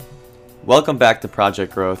Welcome back to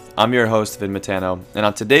Project Growth. I'm your host, Vin Matano, and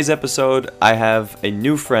on today's episode, I have a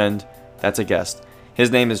new friend that's a guest.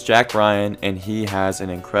 His name is Jack Ryan, and he has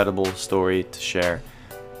an incredible story to share.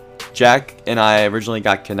 Jack and I originally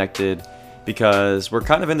got connected because we're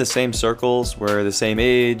kind of in the same circles, we're the same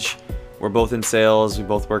age, we're both in sales, we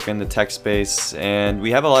both work in the tech space, and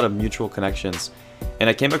we have a lot of mutual connections. And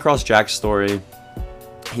I came across Jack's story.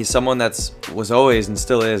 He's someone that's was always and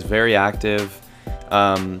still is very active.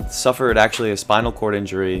 Suffered actually a spinal cord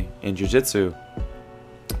injury in jiu-jitsu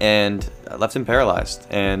and left him paralyzed.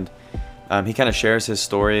 And he kind of shares his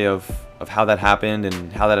story of how that happened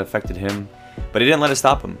and how that affected him. But he didn't let it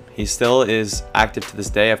stop him. He still is active to this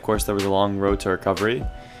day. Of course, there was a long road to recovery.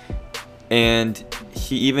 And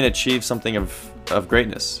he even achieved something of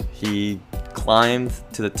greatness. He climbed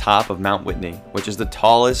to the top of Mount Whitney, which is the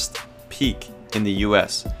tallest peak in the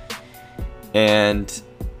US. And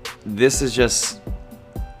this is just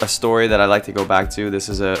a story that I like to go back to. This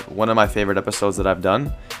is one of my favorite episodes that I've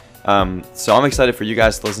done. So I'm excited for you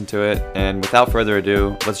guys to listen to it. And without further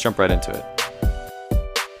ado, let's jump right into it.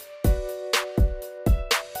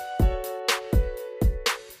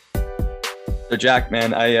 So Jack,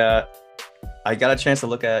 man, I got a chance to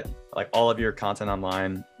look at like all of your content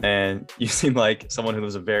online, and you seem like someone who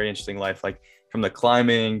lives a very interesting life, like from the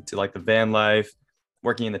climbing to like the van life,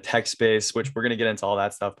 working in the tech space, which we're gonna get into all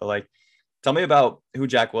that stuff. But like, tell me about who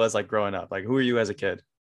Jack was like growing up. Like, who were you as a kid?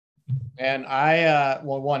 And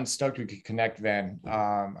one, stoked we could connect, Vin.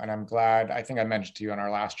 And I'm glad, I think I mentioned to you on our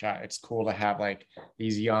last chat, it's cool to have like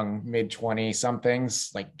these young mid-20 somethings,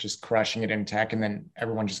 like just crushing it in tech, and then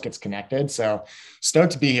everyone just gets connected. So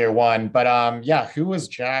stoked to be here, one. But yeah, who was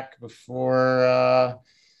Jack before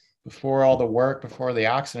all the work, before the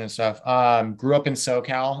accident and stuff? Grew up in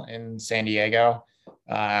SoCal in San Diego.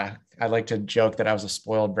 I like to joke that I was a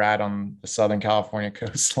spoiled brat on the Southern California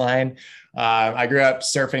coastline. I grew up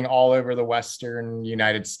surfing all over the Western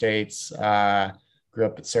United States. Grew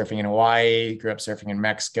up surfing in Hawaii, grew up surfing in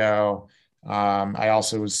Mexico. I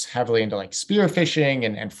also was heavily into like spearfishing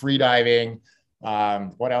and free diving.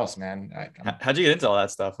 What else, man? How'd you get into all that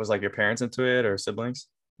stuff? Was like your parents into it or siblings?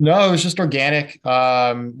 No, it was just organic.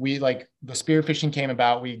 We like the spearfishing came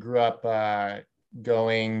about. We grew up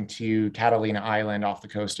going to Catalina Island off the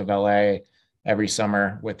coast of LA every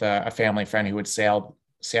summer with a family friend who would sail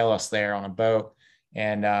us there on a boat.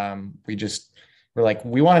 And we just were like,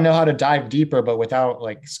 we want to know how to dive deeper, but without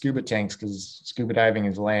like scuba tanks, because scuba diving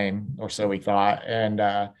is lame, or so we thought. And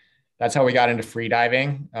that's how we got into free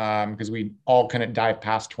diving, because we all couldn't dive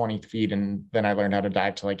past 20 feet. And then I learned how to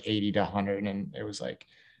dive to like 80 to 100, and it was like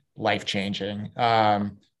life changing.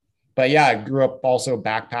 But yeah, I grew up also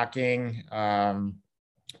backpacking,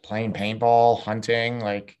 playing paintball, hunting,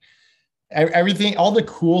 like everything, all the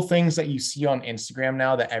cool things that you see on Instagram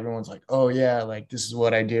now that everyone's like, oh yeah, like this is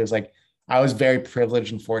what I do. Is like, I was very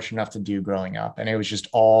privileged and fortunate enough to do growing up. And it was just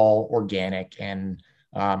all organic. And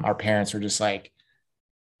our parents were just like,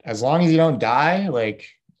 as long as you don't die, like,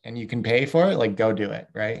 and you can pay for it, like go do it.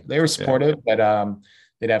 Right. They were supportive, yeah. But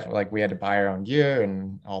they definitely, like, we had to buy our own gear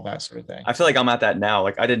and all that sort of thing. I feel like I'm at that now.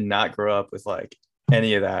 Like I did not grow up with like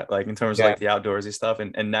any of that, like in terms of like the outdoorsy stuff.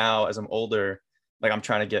 And now as I'm older, like I'm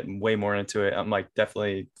trying to get way more into it. I'm like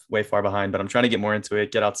definitely way far behind, but I'm trying to get more into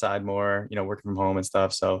it, get outside more, working from home and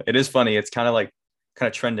stuff. So it is funny. It's kind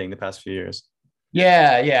of trending the past few years.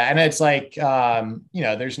 Yeah. Yeah. And it's like,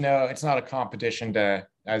 it's not a competition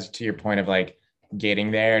as to your point of like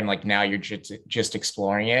getting there. And like, now you're just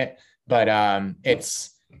exploring it. But it's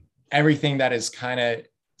everything that is kind of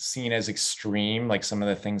seen as extreme, like some of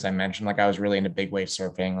the things I mentioned. Like I was really into big wave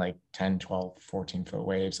surfing, like 10, 12, 14-foot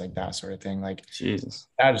waves, like that sort of thing. Like Jesus,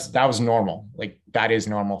 that was normal. Like that is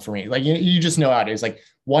normal for me. Like you just know how it is. Like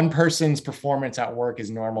one person's performance at work is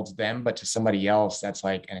normal to them, but to somebody else, that's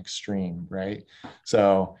like an extreme, right?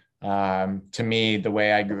 So to me, the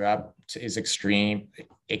way I grew up is extreme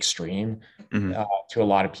mm-hmm. To a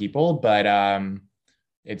lot of people, but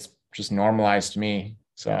it's just normalized to me.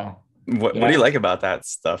 So what do you like about that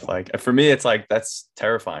stuff? Like for me, it's like that's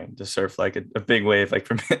terrifying to surf like a big wave. Like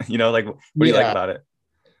for me, like what do you like about it?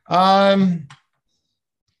 I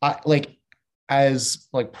like, as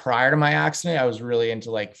like prior to my accident, I was really into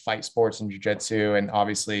like fight sports and jiu-jitsu, and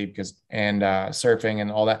obviously surfing and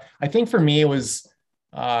all that. I think for me it was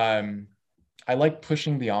I like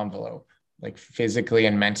pushing the envelope, like physically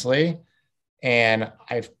and mentally, and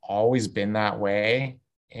I've always been that way.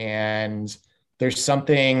 And there's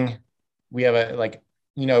something, we have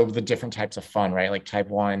the different types of fun, right? Like type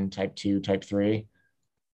 1, type 2, type 3.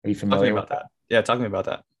 Are you familiar with that? Yeah, talk to me about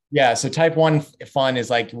that. Yeah. So type one fun is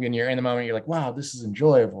like when you're in the moment, you're like, wow, this is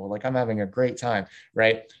enjoyable. Like I'm having a great time.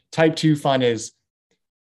 Right. Type two fun is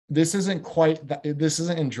this isn't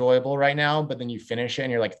enjoyable right now, but then you finish it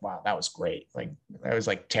and you're like, wow, that was great. Like that was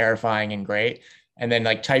like terrifying and great. And then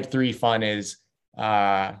like type three fun is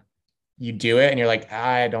uh you do it and you're like,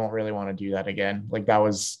 I don't really want to do that again. Like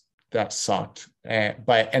that sucked. And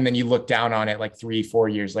then you look down on it like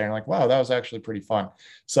 3-4 years later and like, wow, that was actually pretty fun.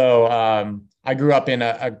 So I grew up in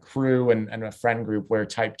a crew and a friend group where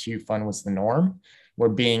type two fun was the norm, where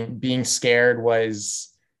being scared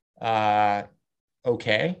was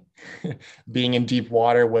okay. Being in deep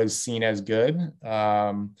water was seen as good.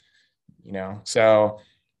 So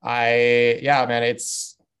yeah, man,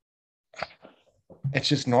 it's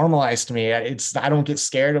just normalized to me. I don't get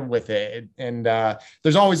scared with it. And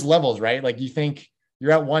there's always levels, right? Like you think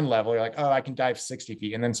you're at one level, you're like, oh, I can dive 60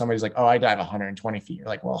 feet. And then somebody's like, oh, I dive 120 feet. You're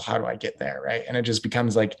like, well, how do I get there? Right. And it just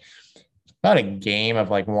becomes like not a game of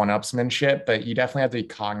like one-upsmanship, but you definitely have to be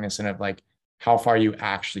cognizant of like how far you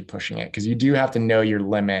actually pushing it. Cause you do have to know your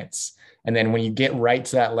limits. And then when you get right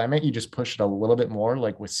to that limit, you just push it a little bit more,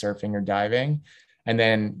 like with surfing or diving. And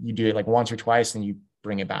then you do it like once or twice and you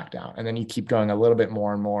bring it back down. And then you keep going a little bit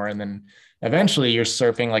more and more. And then eventually you're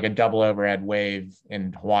surfing like a double overhead wave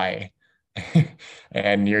in Hawaii.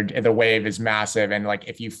 And the wave is massive. And like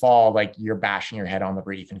if you fall, like you're bashing your head on the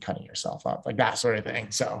reef and cutting yourself up, like that sort of thing.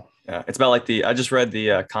 So Yeah, it's about like I just read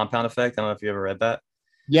the compound effect. I don't know if you ever read that.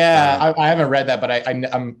 yeah, Um, I haven't read that, but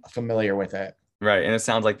I'm familiar with it. right. And it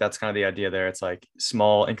sounds like that's kind of the idea there. It's like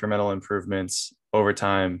small incremental improvements over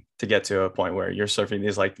time to get to a point where you're surfing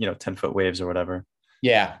these like, 10-foot waves or whatever.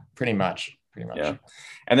 Yeah, pretty much. Pretty much. Yeah.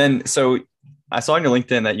 And then, so I saw on your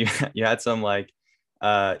LinkedIn that you, you had some like,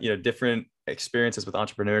 different experiences with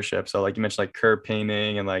entrepreneurship. So like you mentioned like curb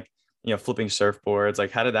painting and like, flipping surfboards.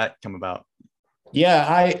 Like, how did that come about?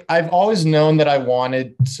 Yeah, I've always known that I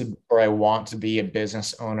wanted to, or I want to be a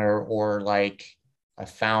business owner or like a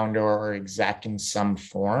founder or exec in some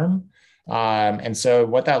form. And so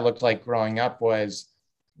what that looked like growing up was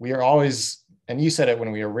we are always, and you said it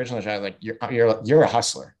when we were originally chatting, like you're a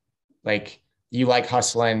hustler. Like you like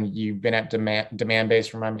hustling. You've been at demand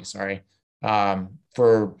based, remind me, sorry,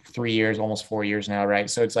 for 3 years, almost 4 years now, right?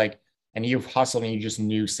 So it's like, and you've hustled and you just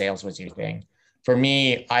knew sales was your thing. For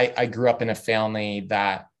me, I grew up in a family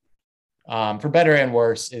that, for better and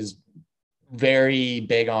worse, is very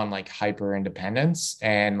big on like hyper independence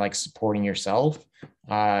and like supporting yourself.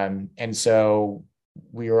 And so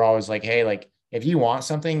we were always like, hey, like if you want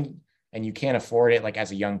something and you can't afford it, like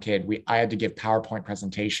as a young kid, I had to give PowerPoint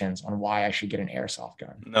presentations on why I should get an airsoft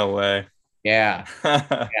gun. No way. Yeah.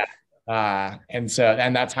 Yeah. And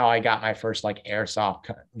that's how I got my first like airsoft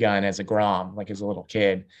gun as a Grom, like as a little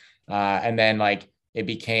kid. And then like it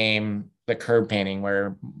became the curb painting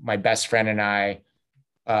where my best friend and I,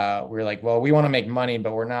 we were like, well, we want to make money,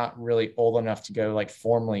 but we're not really old enough to go like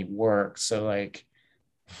formally work. So like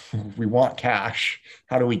we want cash.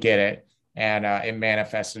 How do we get it? And it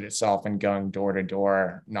manifested itself in going door to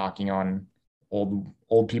door, knocking on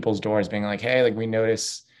old people's doors, being like, hey, like we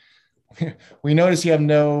notice you have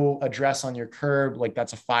no address on your curb. Like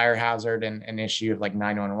that's a fire hazard and an issue of like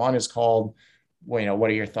 911 is called. Well, what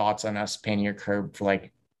are your thoughts on us painting your curb for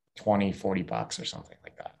like 20-40 bucks or something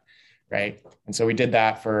like that? Right. And so we did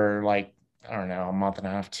that for like, I don't know, a month and a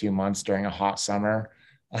half, 2 months during a hot summer.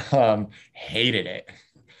 Hated it,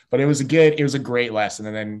 but it was a great lesson.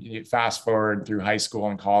 And then you fast forward through high school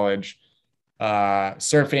and college,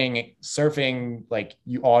 surfing, like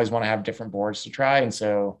you always want to have different boards to try. And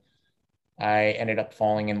so I ended up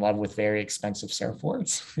falling in love with very expensive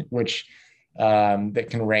surfboards, which that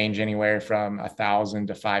can range anywhere from $1,000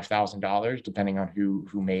 to $5,000, depending on who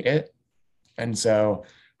made it. And so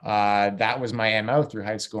that was my MO through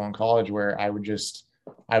high school and college, where I would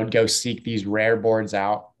go seek these rare boards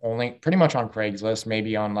out, only pretty much on Craigslist,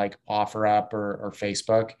 maybe on like OfferUp or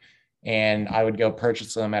Facebook, and I would go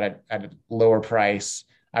purchase them at a lower price.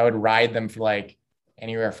 I would ride them for like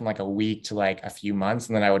anywhere from like a week to like a few months,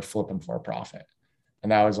 and then I would flip them for a profit.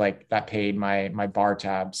 And that was like that paid my bar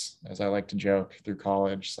tabs, as I like to joke, through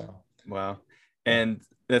college. So Wow. yeah, And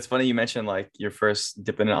that's funny you mentioned like your first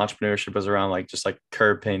dip into entrepreneurship was around like just like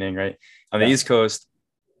curb painting, right? On the yeah, East Coast,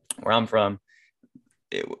 where I'm from,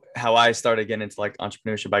 how I started getting into like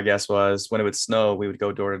entrepreneurship, I guess, was when it would snow, we would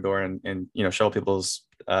go door to door and show people's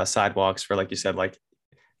sidewalks for, like you said, like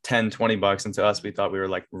 10-20 bucks. And to us, we thought we were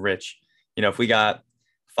like rich. If we got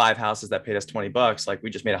 5 houses that paid us 20 bucks, like we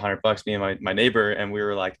just made 100 bucks, me and my neighbor, and we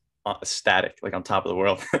were like ecstatic, like on top of the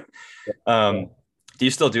world. yeah. um, do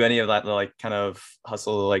you still do any of that like kind of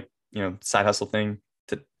hustle, like, side hustle thing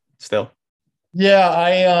to still? Yeah,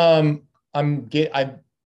 I've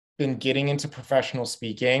been getting into professional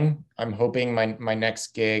speaking. I'm hoping my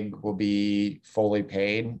next gig will be fully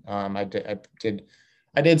paid.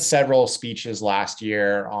 I did several speeches last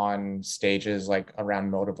year on stages like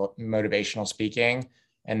around motivational speaking,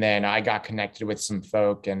 and then I got connected with some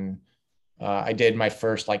folk, and I did my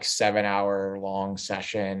first like 7 hour long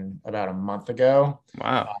session about a month ago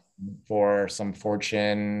Wow. for some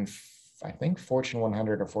I think Fortune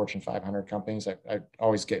 100 or Fortune 500 companies. I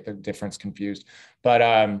always get the difference confused, but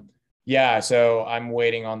yeah. So I'm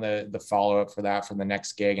waiting on the follow up for that for the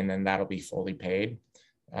next gig, and then that'll be fully paid.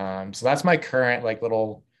 So that's my current like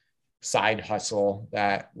little side hustle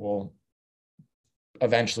that will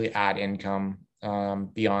eventually add income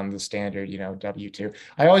beyond the standard, W-2.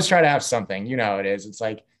 I always try to have something, how it is. It's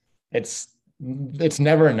like it's it's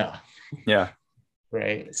never enough, Yeah.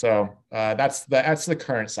 right? So that's the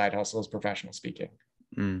current side hustle is professional speaking.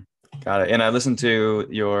 Mm, got it. And I listened to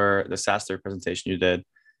the SaaStr presentation you did,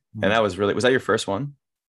 and that was that your first one?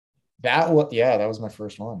 Yeah, that was my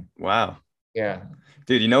first one. Wow. Yeah.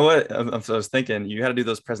 Dude, you know what? I was thinking you had to do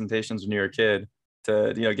those presentations when you were a kid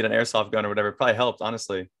to, get an airsoft gun or whatever. It probably helped,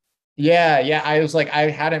 honestly. Yeah. I was like, I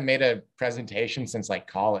hadn't made a presentation since like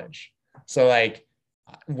college. So like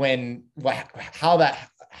how that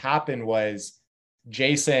happened was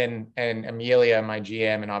Jason and Amelia, my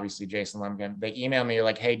GM, and obviously Jason Lemkin, they emailed me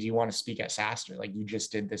like, hey, do you want to speak at SaaStr? Like you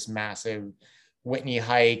just did this massive Whitney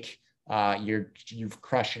hike. You've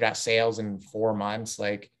crushed it at sales in 4 months.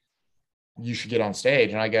 Like you should get on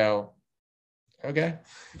stage. And I go, okay.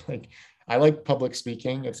 Like I like public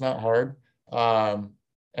speaking. It's not hard.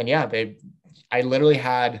 And yeah, I literally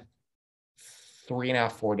had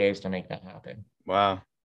 3.5, 4 days to make that happen. Wow.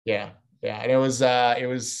 Yeah. Yeah. And it was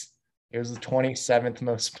the 27th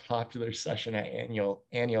most popular session at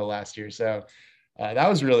annual last year. So that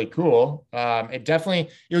was really cool.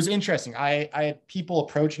 It was interesting. I had people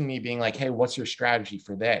approaching me being like, hey, what's your strategy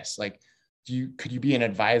for this? Like, could you be an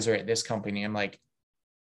advisor at this company? I'm like,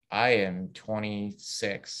 I am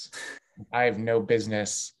 26. I have no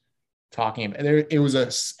business talking about there. It was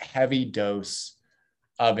a heavy dose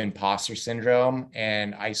of imposter syndrome,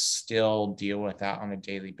 and I still deal with that on a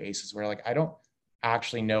daily basis where like I don't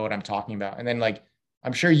actually know what I'm talking about. And then like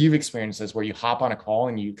I'm sure you've experienced this where you hop on a call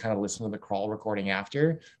and you kind of listen to the call recording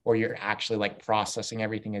after, or you're actually like processing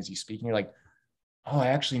everything as you speak, and you're like, oh, I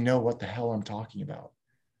actually know what the hell I'm talking about.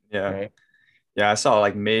 Yeah. Right. Yeah. I saw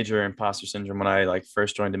like major imposter syndrome when I like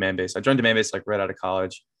first joined Demand Base. I joined Demand Base like right out of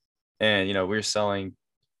college. And, we were selling,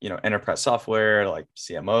 enterprise software, like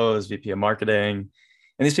CMOs, VP of marketing.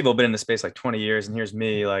 And these people have been in the space like 20 years. And here's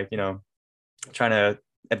me, like, trying to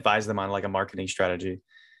advise them on like a marketing strategy.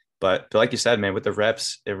 But like you said, man, with the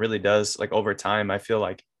reps, it really does like over time, I feel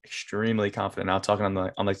like extremely confident now talking on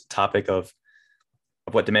like the topic of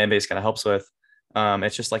what demand base kind of helps with.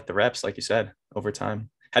 It's just like the reps, like you said, over time.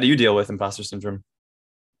 How do you deal with imposter syndrome?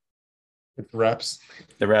 It's reps.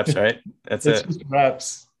 The reps, right? That's It's it. just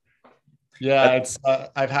reps. Yeah, That, it's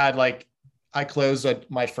I've had like I closed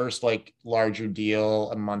my first like larger deal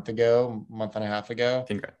a month ago, month and a half ago.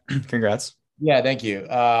 congrats. Congrats. Yeah, thank you.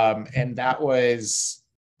 And that was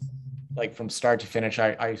like from start to finish.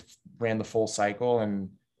 I ran the full cycle, and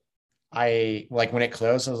I like when it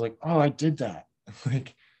closed, I was like, oh, I did that.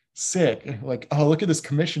 Like sick. Like, oh, look at this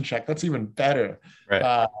commission check. That's even better. Right.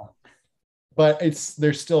 Uh, but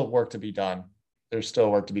there's still work to be done. There's still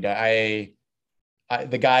work to be done.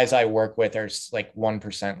 The guys I work with are like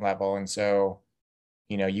 1% level. And so,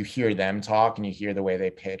 you hear them talk and you hear the way they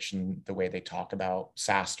pitch and the way they talk about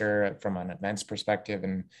SaaStr from an events perspective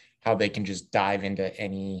and how they can just dive into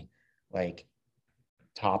any like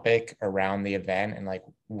topic around the event and like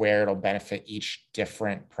where it'll benefit each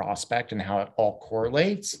different prospect and how it all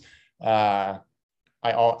correlates. Uh,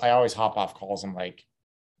 I always hop off calls and like,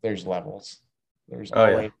 there's levels. There's Oh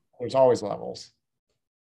yeah. always there's always levels.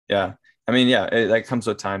 Yeah. I mean, yeah, that comes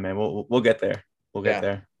with time, man. We'll get there. We'll get Yeah.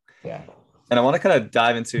 there. Yeah. And I want to kind of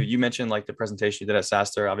dive into, you mentioned like the presentation you did at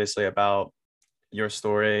SaaStr, obviously about your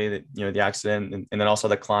story, that, the accident and then also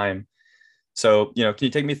the climb. So, can you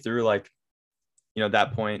take me through like,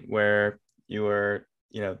 that point where you were,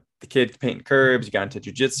 the kid painting curbs, you got into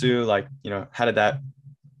jiu-jitsu, like, how did that,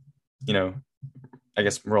 you know, I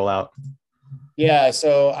guess roll out? Yeah.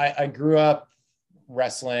 So I grew up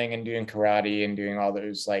wrestling and doing karate and doing all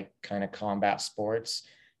those like kind of combat sports.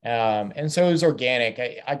 And so it was organic.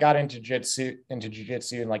 I got into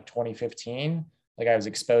jiu-jitsu in like 2015. Like I was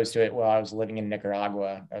exposed to it while I was living in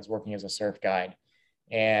Nicaragua. I was working as a surf guide.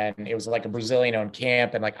 And it was like a Brazilian owned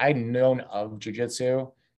camp. And like I'd known of jiu-jitsu,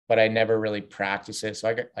 but I never really practiced it.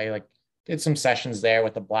 So I like did some sessions there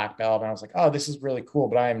with the black belt. And I was like, oh, this is really cool,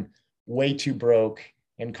 but I'm way too broke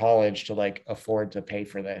in college to like afford to pay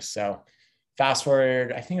for this. So fast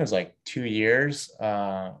forward, I think it was like 2 years,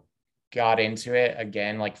 got into it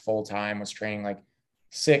again, like full time, was training like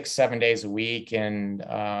 6, 7 days a week. And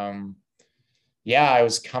yeah, I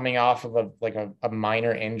was coming off of a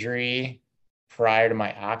minor injury prior to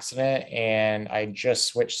my accident, and I just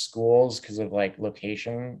switched schools because of like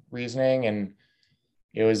location reasoning. And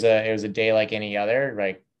it was a day like any other,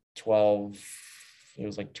 like 12, it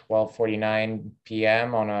was like 12:49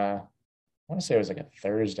 p.m. on I want to say it was like a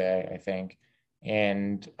Thursday, I think.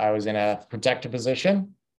 And I was in a protective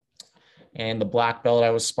position, and the black belt I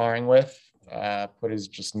was sparring with put his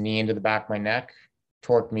just knee into the back of my neck,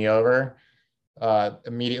 torqued me over.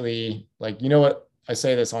 Immediately, like, you know what? I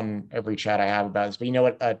say this on every chat I have about this, but you know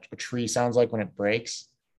what a tree sounds like when it breaks?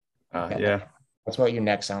 Yeah. That's what your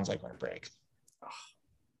neck sounds like when it breaks.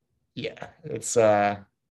 Yeah, it's so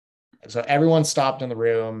everyone stopped in the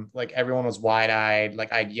room, like everyone was wide-eyed,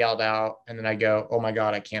 like I'd yelled out, and then I go, oh my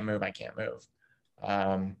God, I can't move, I can't move.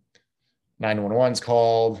 911's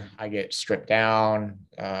called, I get stripped down,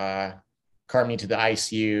 cart me to the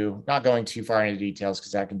ICU, not going too far into details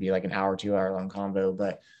because that could be like an hour, 2 hour long convo,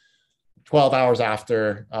 but 12 hours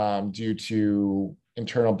after, due to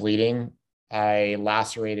internal bleeding, I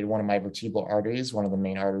lacerated one of my vertebral arteries, one of the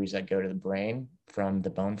main arteries that go to the brain from the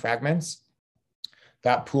bone fragments.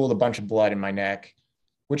 That pooled a bunch of blood in my neck,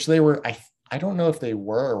 which I don't know if they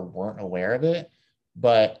were or weren't aware of it,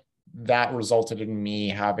 but that resulted in me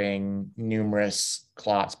having numerous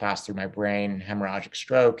clots pass through my brain, hemorrhagic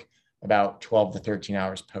stroke, about 12 to 13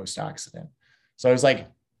 hours post accident. So I was like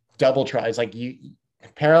double try. It's like you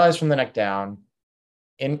paralyzed from the neck down.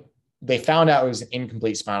 And they found out it was an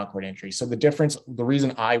incomplete spinal cord injury. So the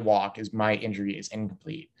reason I walk is my injury is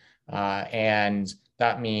incomplete. And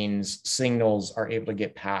that means signals are able to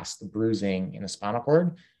get past the bruising in the spinal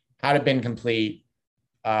cord. Had it been complete,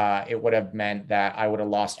 it would have meant that I would have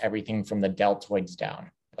lost everything from the deltoids down,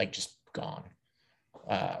 like just gone.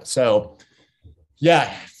 So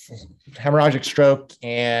yeah, hemorrhagic stroke,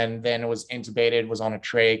 and then it was intubated, was on a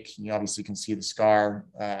trach. You obviously can see the scar,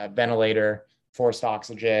 ventilator, forced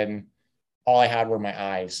oxygen. All I had were my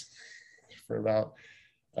eyes for about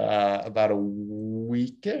a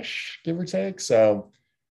weekish, give or take. So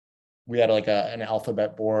we had like an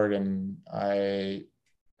alphabet board, and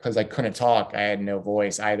because I couldn't talk, I had no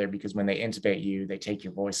voice either, because when they intubate you, they take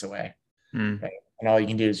your voice away. Right? And all you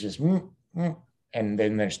can do is just, and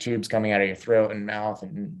then there's tubes coming out of your throat and mouth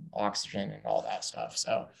and oxygen and all that stuff.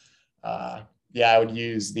 So, yeah, I would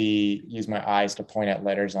use my eyes to point at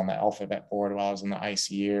letters on the alphabet board while I was in the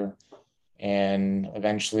ICU. And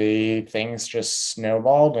eventually things just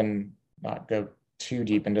snowballed, and not go too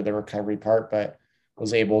deep into the recovery part, but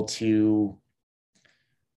was able to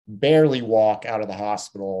barely walk out of the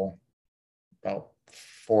hospital about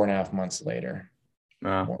 4.5 months later.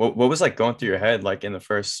 What was like going through your head like in the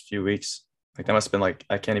first few weeks? Like that must have been like,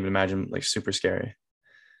 I can't even imagine, like super scary.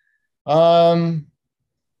 I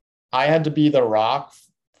had to be the rock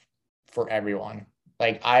for everyone.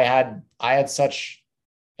 Like I had such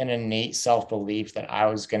an innate self-belief that I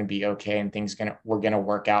was going to be okay and things were going to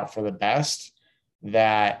work out for the best,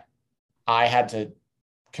 that I had to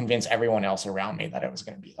convince everyone else around me that it was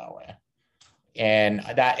going to be that way. And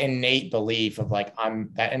that innate belief of like, oh,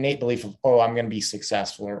 I'm going to be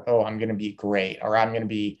successful, or, oh, I'm going to be great, or I'm going to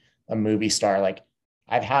be a movie star. Like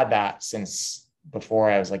I've had that since before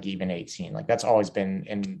I was like even 18. Like that's always been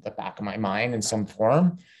in the back of my mind in some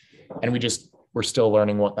form. And we're still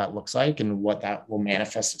learning what that looks like and what that will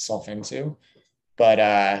manifest itself into. But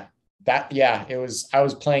I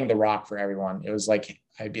was playing the rock for everyone. It was like,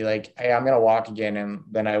 I'd be like, hey, I'm going to walk again. And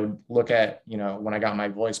then I would look at, when I got my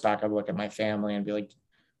voice back, I'd look at my family and be like,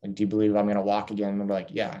 do you believe I'm going to walk again? And they're like,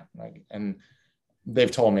 yeah. Like, and they've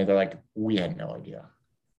told me, they're like, we had no idea.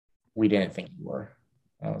 We didn't think you were.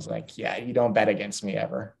 And I was like, yeah, you don't bet against me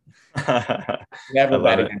ever. I Never bet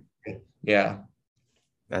love it. against me. Yeah.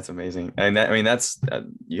 That's amazing. And that's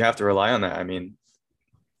you have to rely on that. I mean,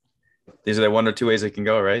 these are the one or two ways it can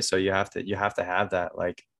go, right? So you have to have that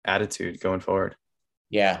like attitude going forward.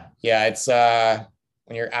 Yeah. Yeah. It's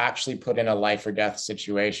when you're actually put in a life or death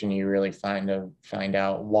situation, you really find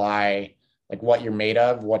out why, like what you're made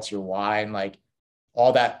of, what's your why, and like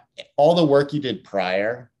all the work you did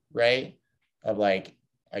prior, right? Of like,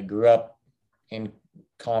 I grew up in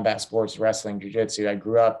combat sports, wrestling, jiu-jitsu. I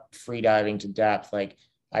grew up free diving to depth. Like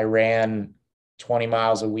I ran 20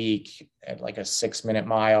 miles a week at like a 6-minute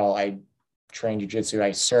mile. I trained jiu-jitsu.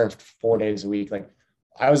 I surfed 4 days a week. Like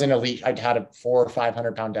I was in elite. I'd had a 400 or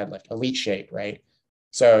 500 pound deadlift, elite shape, right?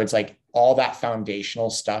 So it's like all that foundational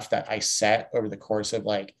stuff that I set over the course of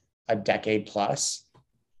like a decade plus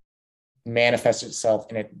manifests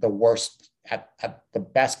itself in the worst at the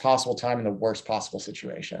best possible time in the worst possible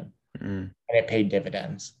situation. Mm. And it paid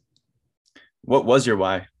dividends. What was your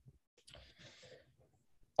why?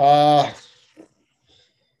 Uh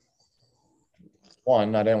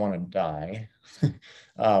One, I didn't want to die.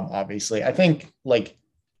 Obviously. I think like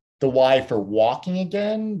the why for walking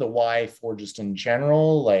again, the why for just in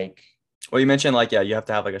general, like Well, you mentioned like, yeah, you have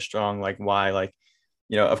to have like a strong like why, like,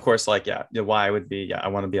 of course, like, yeah, the why would be, yeah, I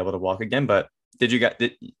want to be able to walk again. But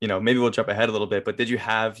maybe we'll jump ahead a little bit, but did you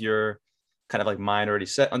have your kind of like mind already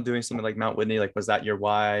set on doing something like Mount Whitney? Like, was that your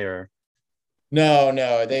why or? no,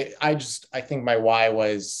 I think my why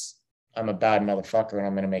was I'm a bad motherfucker and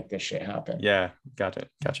I'm gonna make this shit happen. Yeah, gotcha.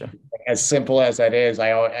 As simple as that is,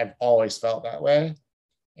 I've always felt that way.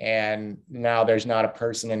 And now there's not a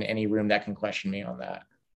person in any room that can question me on that.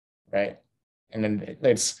 Right. And then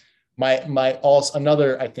it's my also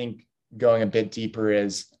another, I think going a bit deeper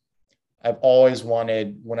is I've always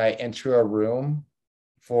wanted when I enter a room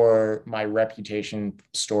for my reputation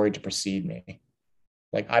story to precede me.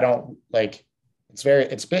 Like I don't like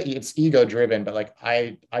it's ego driven, but like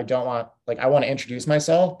I don't want like I want to introduce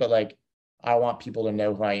myself, but like I want people to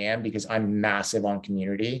know who I am because I'm massive on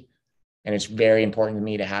community. And it's very important to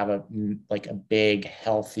me to have a big,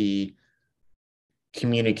 healthy,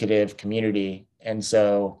 communicative community. And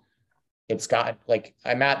so it's got like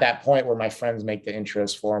I'm at that point where my friends make the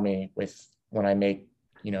intros for me with when I make,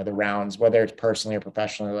 the rounds, whether it's personally or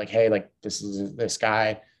professionally, like, hey, like this is this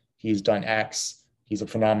guy, he's done X, he's a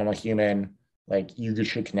phenomenal human, like you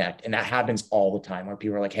should connect. And that happens all the time where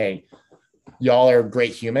people are like, hey, y'all are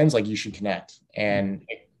great humans, like you should connect. And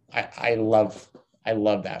I love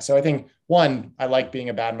that. So I think one, I like being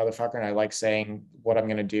a bad motherfucker and I like saying what I'm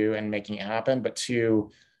going to do and making it happen. But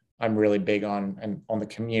two, I'm really big on the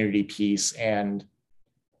community piece and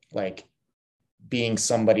like being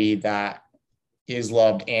somebody that is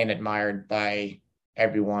loved and admired by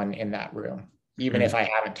everyone in that room, even if Mm, I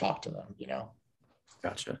haven't talked to them.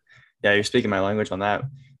 gotcha. Yeah, you're speaking my language on that.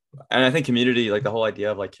 And I think community, like the whole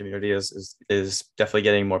idea of like community is definitely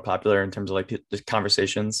getting more popular in terms of like just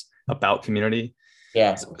conversations about community.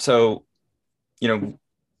 Yeah. So, you know,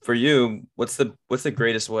 for you, what's the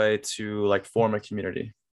greatest way to like form a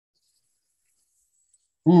community?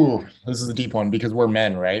 Ooh, this is a deep one because we're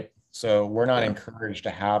men, right? So we're not Yeah. encouraged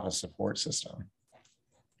to have a support system,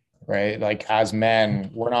 right? Like as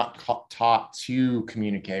men, we're not taught to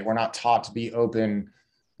communicate. We're not taught to be open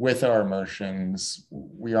with our emotions.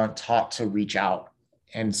 We aren't taught to reach out.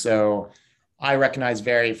 And so I recognize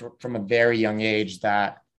from a very young age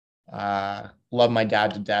that love my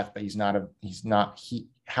dad to death, but he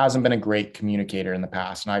hasn't been a great communicator in the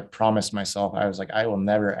past. And I promised myself, I was like, I will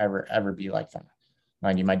never, ever, ever be like that.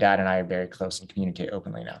 Mind you, my dad and I are very close and communicate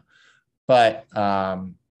openly now. But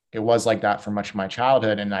it was like that for much of my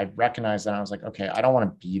childhood. And I recognized that I was like, okay, I don't want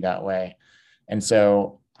to be that way. And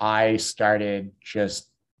so I started just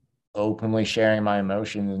openly sharing my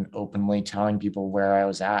emotions and openly telling people where I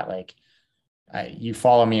was at. Like, you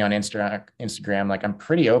follow me on Instagram, like I'm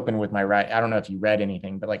pretty open with my writing. I don't know if you read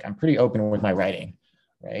anything, but like I'm pretty open with my writing,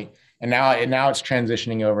 right? And now it's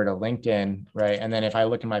transitioning over to LinkedIn, right? And then if I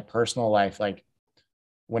look in my personal life, like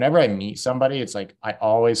whenever I meet somebody, it's like I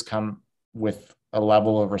always come with a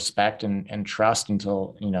level of respect and trust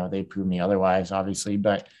until they prove me otherwise, obviously.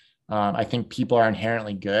 But I think people are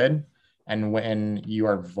inherently good, and when you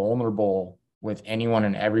are vulnerable with anyone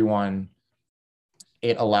and everyone,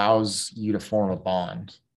 it allows you to form a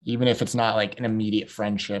bond, even if it's not like an immediate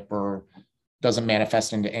friendship or doesn't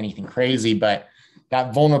manifest into anything crazy. But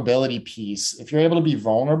that vulnerability piece, if you're able to be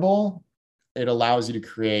vulnerable, it allows you to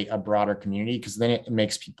create a broader community because then it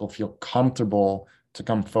makes people feel comfortable to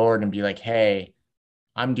come forward and be like, hey,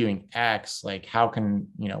 I'm doing X. Like, how can,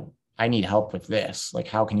 I need help with this. Like,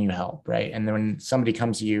 how can you help? Right. And then when somebody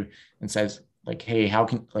comes to you and says, like, hey,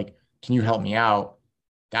 can you help me out?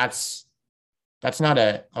 That's that's not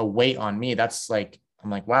a weight on me. That's like, I'm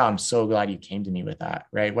like, wow, I'm so glad you came to me with that.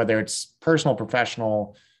 Right. Whether it's personal,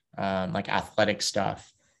 professional, like athletic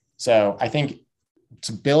stuff. So I think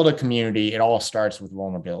to build a community, it all starts with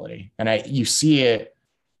vulnerability. And you see it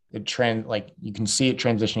trend, like you can see it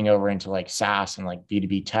transitioning over into like SaaS and like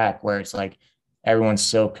B2B tech, where it's like everyone's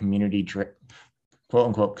so quote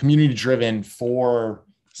unquote, community driven for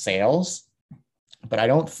sales. But I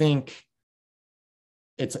don't think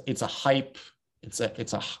it's a hype.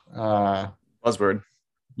 Buzzword.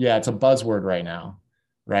 Yeah, it's a buzzword right now.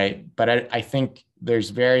 Right. But I think there's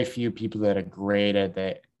very few people that are great at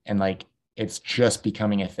that. And like, it's just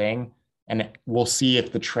becoming a thing. and we'll see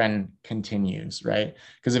if the trend continues, right?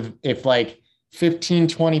 Because if like 15,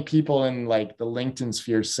 20 people in like the LinkedIn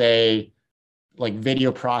sphere say like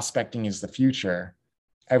video prospecting is the future,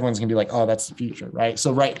 everyone's gonna be like, oh, that's the future, right?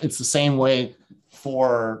 So right, it's the same way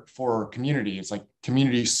for community. It's like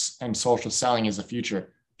community and social selling is the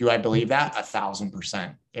future. Do I believe that?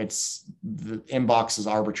 1,000%. It's the inbox is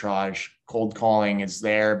arbitrage, cold calling is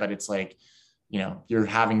there, but it's like, you're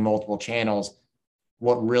having multiple channels.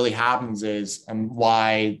 What really happens is, and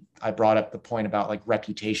why I brought up the point about like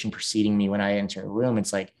reputation preceding me when I enter a room,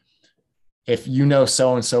 it's like, if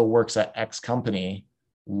so and so works at X company,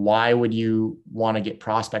 why would you want to get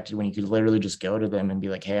prospected when you could literally just go to them and be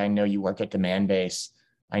like, hey, I know you work at Demand Base.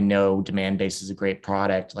 I know Demand Base is a great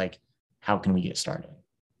product. Like, how can we get started?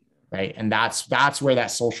 Right. And that's where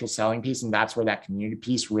that social selling piece and that's where that community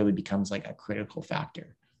piece really becomes like a critical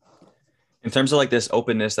factor. In terms of like this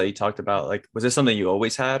openness that you talked about, like, was this something you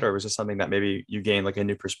always had, or was this something that maybe you gained like a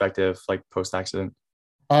new perspective, like post accident?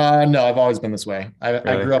 No, I've always been this way. I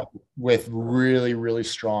Really? grew up with really, really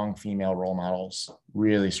strong female role models,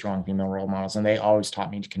 really strong female role models, and they always taught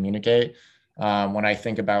me to communicate. When I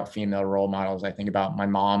think about female role models, I think about my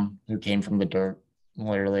mom, who came from the dirt,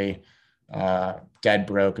 literally, dead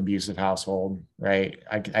broke, abusive household, right?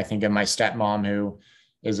 I think of my stepmom, who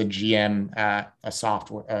is a GM at a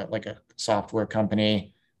software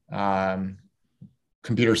company,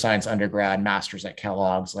 computer science undergrad, master's at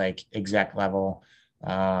Kellogg's, like exec level.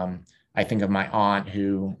 I think of my aunt,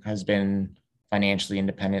 who has been financially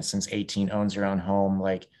independent since 18, owns her own home,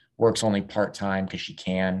 like works only part-time because she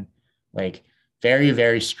can, like very,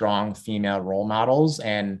 very strong female role models.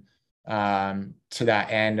 And to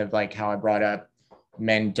that end of like how I brought up,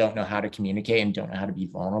 men don't know how to communicate and don't know how to be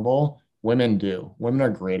vulnerable. Women do. Women are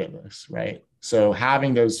great at this, right? So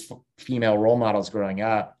having those female role models growing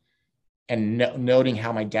up, and noting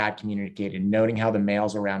how my dad communicated, noting how the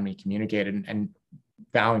males around me communicated, and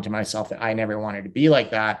vowing to myself that I never wanted to be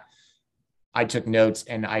like that, I took notes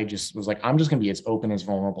and I just was like, I'm just going to be as open, as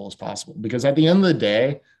vulnerable as possible. Because at the end of the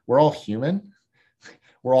day, we're all human.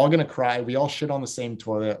 We're all going to cry. We all shit on the same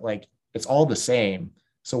toilet. Like, it's all the same.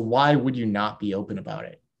 So why would you not be open about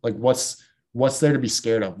it? Like, what's there to be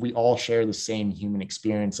scared of? We all share the same human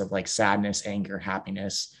experience of like sadness, anger,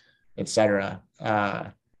 happiness, etc.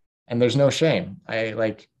 And there's no shame.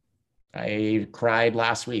 I cried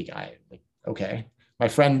last week. I like, okay. My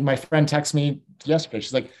friend texted me yesterday.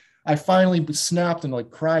 She's like, I finally snapped and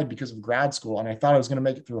like cried because of grad school. And I thought I was going to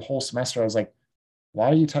make it through the whole semester. I was like, why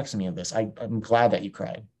are you texting me this? I'm glad that you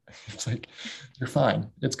cried. It's like, you're fine.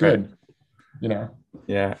 It's Right. good. You know?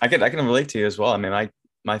 Yeah, I can relate to you as well. I mean,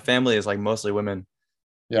 my family is like mostly women.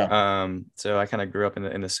 Yeah. So I kind of grew up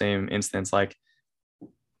in the same instance. Like,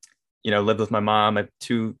 lived with my mom. I have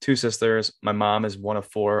two sisters. My mom is one of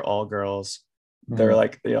four, all girls. They're Mhm.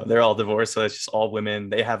 like, they're all divorced, so it's just all women.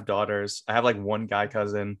 They have daughters. I have like one guy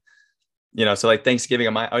cousin. So like Thanksgiving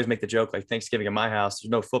I always make the joke, like Thanksgiving in my house, there's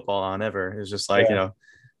no football on ever. It's just like, Yeah.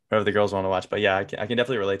 whatever the girls want to watch. But yeah, I can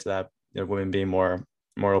definitely relate to that. Women being more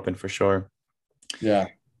open for sure. Yeah.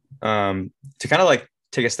 To kind of like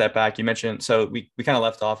take a step back, you mentioned, so we kind of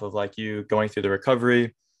left off of like you going through the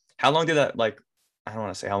recovery. How long did that, like, I don't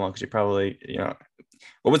want to say how long, because you probably,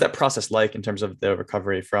 what was that process like in terms of the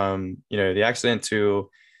recovery from, the accident to,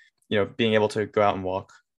 being able to go out and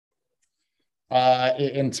walk?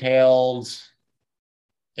 It entailed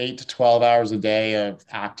 8 to 12 hours a day of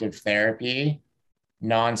active therapy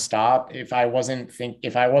nonstop. If I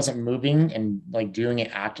wasn't moving and like doing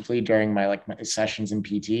it actively during my sessions in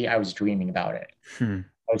PT, I was dreaming about it. Hmm.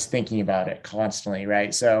 I was thinking about it constantly,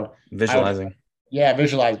 right? So I would, Visualizing. yeah,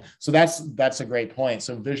 visualize. So that's a great point.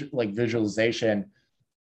 So visualization.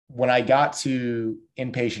 When I got to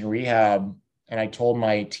inpatient rehab and I told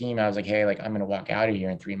my team, I was like, hey, like I'm gonna walk out of here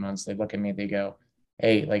in 3 months. They look at me, they go,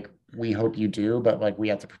 hey, like we hope you do, but like we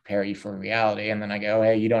have to prepare you for reality. And then I go,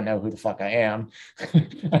 hey, you don't know who the fuck I am.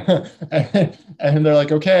 And they're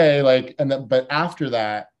like, okay, like, but after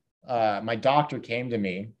that, my doctor came to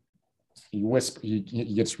me.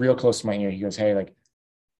 He gets real close to my ear. He goes, hey, like,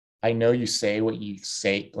 I know you say what you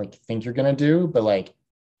say, like think you're gonna do, but like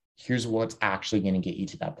here's what's actually going to get you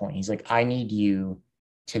to that point. He's like, I need you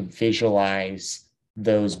to visualize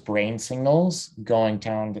those brain signals going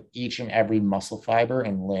down to each and every muscle fiber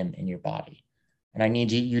and limb in your body. And I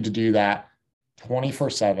need you to do that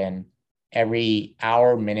 24/7, every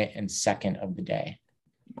hour, minute, and second of the day.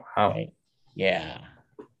 Wow. Right. Yeah.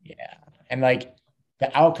 Yeah. And like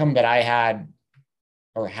the outcome that I had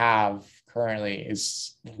or have currently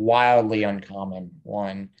is wildly uncommon,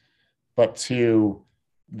 one, but two,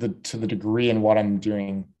 to the degree in what I'm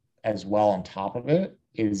doing as well on top of it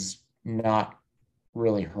is not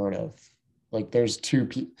really heard of. Like there's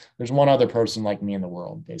one other person like me in the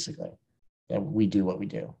world, basically, that we do what we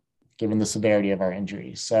do, given the severity of our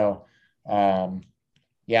injuries. So,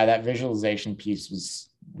 yeah, that visualization piece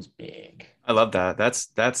was big. I love that.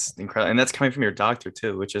 That's incredible. And that's coming from your doctor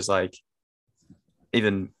too, which is like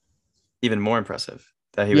even even more impressive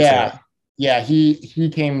that he would say Yeah, that. yeah. He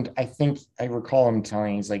came. I think I recall him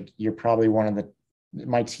telling. He's like, you're probably one of the.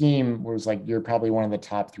 My team was like, you're probably one of the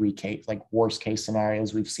top three case, like worst case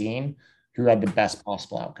scenarios we've seen, who had the best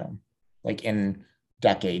possible outcome, like in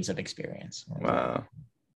decades of experience. I was like, Wow.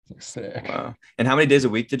 sick. Wow. And how many days a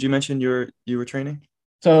week did you mention you were training?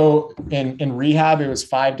 So in rehab, it was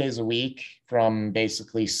 5 days a week from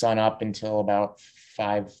basically sun up until about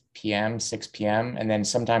 5 p.m., 6 p.m. And then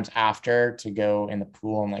sometimes after to go in the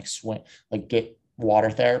pool and like swim, like get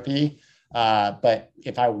water therapy. But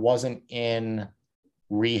if I wasn't in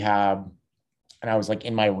rehab and I was like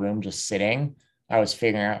in my room just sitting, I was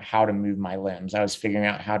figuring out how to move my limbs. I was figuring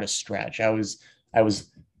out how to stretch. I was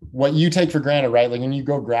what you take for granted, right? Like when you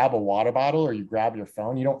go grab a water bottle or you grab your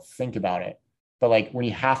phone, you don't think about it. But like when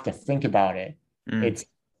you have to think about it, Mm. it's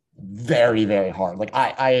very, very hard. Like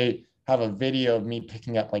I have a video of me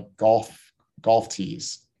picking up like golf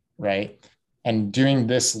tees, right? And doing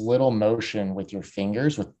this little motion with your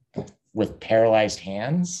fingers with paralyzed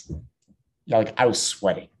hands. Yeah, like I was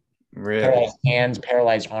sweating. Really? Paralyzed hands,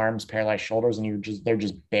 paralyzed arms, paralyzed shoulders, and they're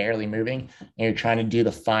just barely moving. And you're trying to do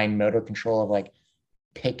the fine motor control of like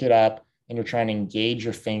pick it up and you're trying to engage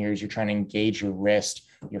your fingers, you're trying to engage your wrist,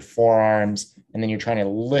 your forearms, and then you're trying to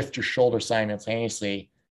lift your shoulder simultaneously.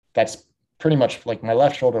 That's pretty much like my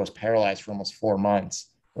left shoulder was paralyzed for almost 4 months,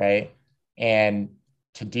 right? And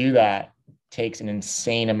to do that takes an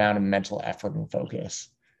insane amount of mental effort and focus,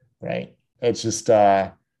 right? It's just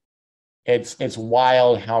it's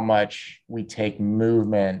wild how much we take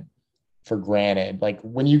movement for granted. Like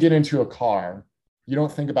when you get into a car, you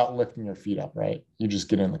don't think about lifting your feet up, right? You just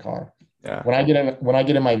get in the car. Yeah. When I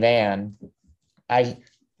get in my van, I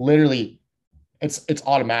literally it's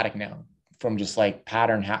automatic now from just like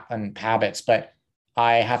and habits, but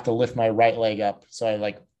I have to lift my right leg up. So I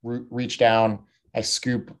like reach down, I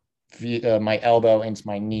scoop my elbow into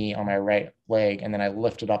my knee on my right leg, and then I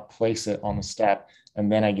lift it up, place it on the step,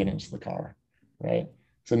 and then I get into the car, right?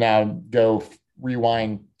 So now go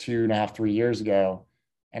rewind 2.5, 3 years ago,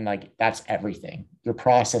 and like that's everything. You're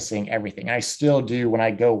processing everything. And I still do when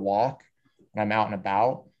I go walk and I'm out and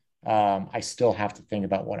about. I still have to think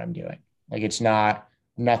about what I'm doing. Like it's not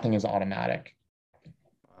nothing is automatic.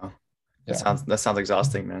 Wow. That Yeah. sounds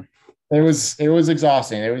exhausting, man. It was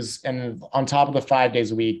exhausting. It was, and on top of the 5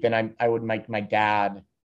 days a week, then I would make my dad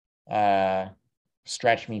uh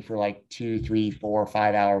stretch me for like 2, 3, 4,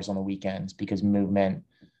 5 hours on the weekends because movement,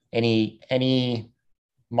 any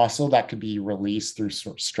muscle that could be released through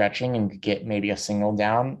stretching and get maybe a signal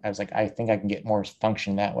down. I was like, I think I can get more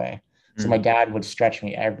function that way. So my Mm. dad would stretch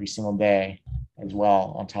me every single day as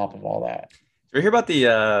well on top of all that. Did you hear about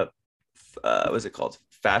the what's it called?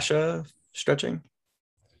 Fascia stretching?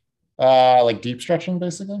 Like deep stretching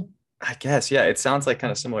basically. I guess, yeah. It sounds like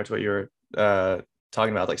kind of similar to what you were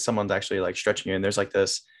talking about. Like someone's actually like stretching you, and there's like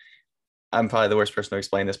this. I'm probably the worst person to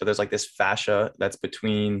explain this, but there's like this fascia that's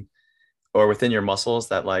between or within your muscles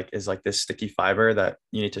that like is like this sticky fiber that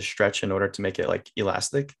you need to stretch in order to make it like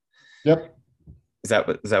elastic. Yep. Is that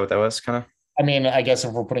what that was kind of? I mean, I guess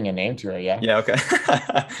if we're putting a name to it, yeah. Yeah, okay.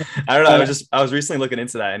 I don't know. I was recently looking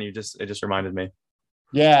into that and it just reminded me.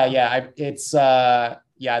 Yeah, yeah. It's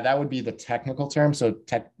yeah, that would be the technical term. So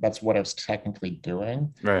that's what I was technically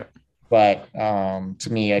doing. Right. But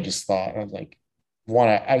to me, I just thought I was like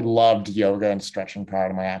I loved yoga and stretching prior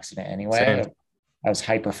to my accident Same. anyway. I was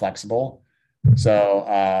hyper flexible. So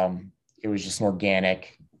it was just an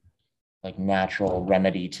organic, like natural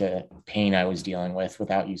remedy to pain I was dealing with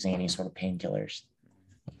without using any sort of painkillers.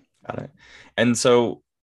 Got it. And so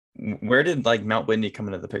where did like Mount Whitney come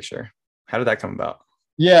into the picture? How did that come about?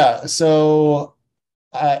 Yeah. So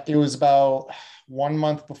it was about 1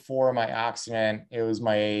 month before my accident. It was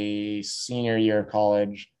my senior year of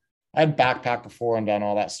college. I had backpacked before and done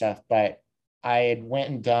all that stuff, but I had went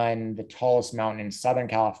and done the tallest mountain in Southern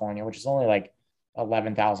California, which is only like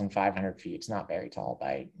 11,500 feet. It's not very tall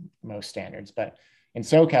by most standards, but in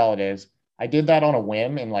SoCal it is. I did that on a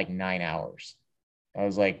whim in like 9 hours. I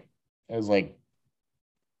was like, it was like,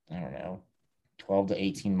 I don't know, 12 to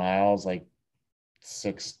 18 miles, like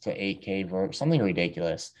 6 to 8K vert, something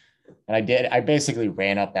ridiculous. And I basically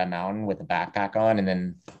ran up that mountain with a backpack on and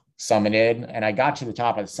then summited. And I got to the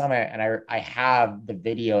top of the summit and I have the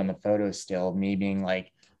video and the photos still of me being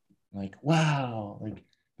like, wow, like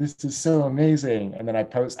this is so amazing. And then I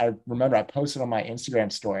remember I posted on my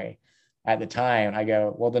Instagram story at the time. I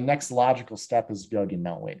go, well, the next logical step is to go to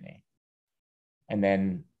Mount Whitney. And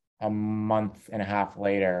then a month and a half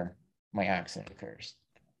later, my accident occurs.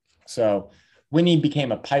 So Whitney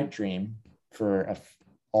became a pipe dream for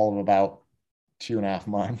all of about 2.5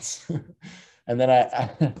 months. And then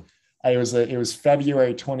it was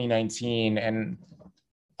February 2019. And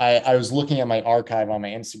I was looking at my archive on my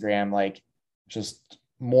Instagram, like just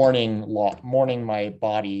mourning my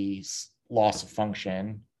body's loss of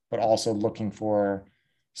function, but also looking for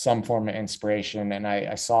some form of inspiration. And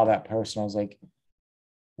I saw that post and I was like,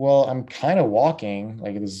 well, I'm kind of walking,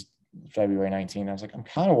 like it was February 19. I was like, I'm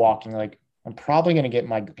kind of walking, like I'm probably going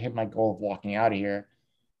to hit my goal of walking out of here.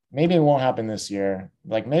 Maybe it won't happen this year.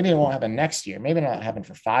 Like maybe it won't happen next year. Maybe not happen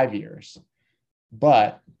for 5 years.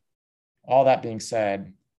 But all that being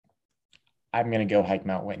said, I'm going to go hike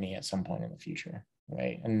Mount Whitney at some point in the future.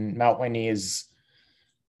 Right. And Mount Whitney is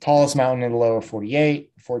tallest mountain in the lower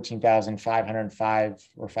 48, 14,505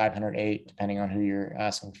 or 508, depending on who you're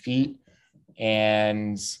asking feet.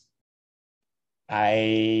 And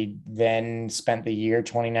I then spent the year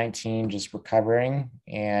 2019 just recovering,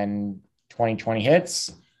 and 2020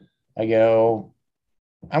 hits. I go,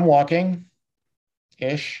 I'm walking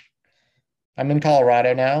ish. I'm in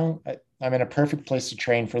Colorado now. I'm in a perfect place to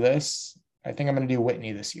train for this. I think I'm going to do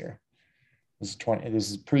Whitney this year. This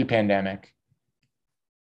is pre-pandemic.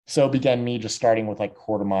 So it began me just starting with like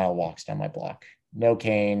 1/4 mile walks down my block. No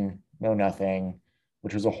cane, no nothing,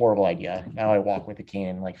 which was a horrible idea. Now I walk with a cane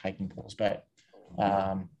in like hiking pools, but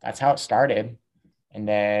that's how it started. And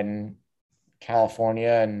then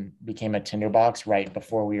California and became a tinderbox right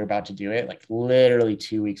before we were about to do it, like literally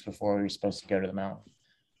 2 weeks before we were supposed to go to the mountain.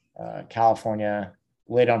 California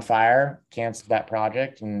lit on fire, canceled that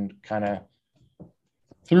project, and kind of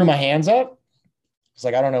threw my hands up. It's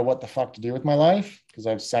like, I don't know what the fuck to do with my life because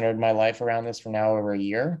I've centered my life around this for now over a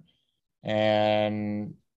year.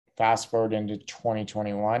 And fast forward into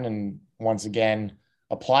 2021, and once again,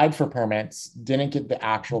 applied for permits, didn't get the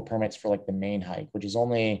actual permits for like the main hike, which is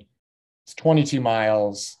it's 22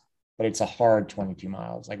 miles, but it's a hard 22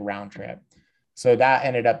 miles, like round trip. So that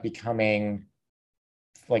ended up becoming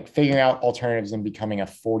like figuring out alternatives and becoming a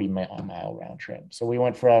 40-mile round trip. So we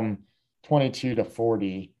went from 22 to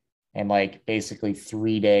 40 and like basically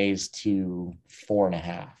 3 days to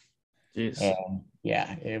 4.5. Jeez. And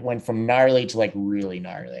yeah, it went from gnarly to like really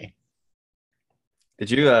gnarly.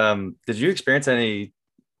 Did you experience any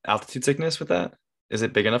altitude sickness with that? Is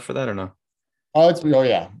it big enough for that or no? Oh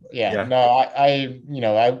yeah. Yeah. No, I've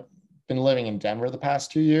been living in Denver the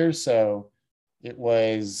past 2 years, so it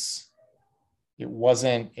wasn't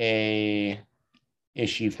a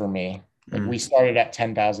issue for me. Like we started at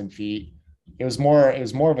 10,000 feet. It was more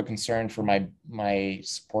of a concern for my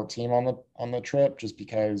support team on the trip, just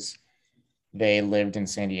because they lived in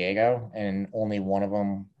San Diego and only one of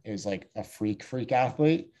them is like a freak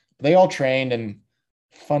athlete. They all trained, and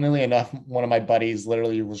funnily enough, one of my buddies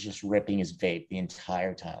literally was just ripping his vape the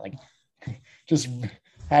entire time. Like just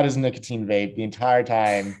had his nicotine vape the entire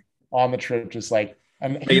time on the trip, just like,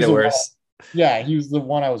 and Making it worse. Yeah, he was the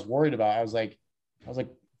one I was worried about. I was like,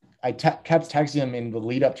 kept texting him in the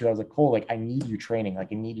lead up to it. I was like, Cole, like, I need you training. Like,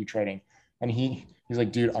 I need you training. And he's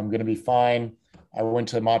like, dude, I'm going to be fine. I went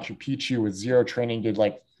to Machu Picchu with zero training, did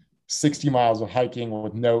like 60 miles of hiking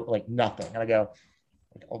with nothing. And I go,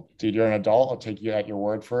 oh, dude, you're an adult. I'll take you at your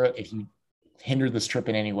word for it. If you hinder this trip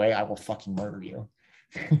in any way, I will fucking murder you.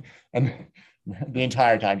 And the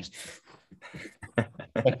entire time, just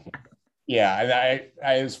yeah,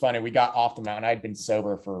 and it was funny. We got off the mountain. I'd been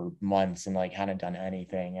sober for months and like hadn't done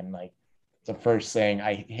anything. And like the first thing,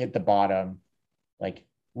 I hit the bottom, like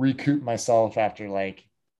recouped myself after like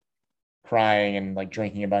crying and like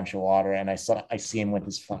drinking a bunch of water. And I see him with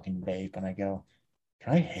his fucking vape, and I go,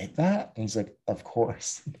 "Can I hit that?" And he's like, "Of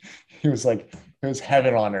course." He was like, it was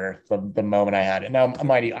heaven on earth the moment I had it. Now,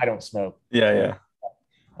 I don't smoke. Yeah.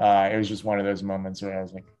 It was just one of those moments where I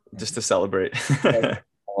was like, just to celebrate.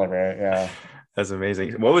 Yeah. That's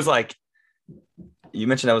amazing. What was like, you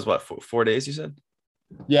mentioned that was what, 4 days you said?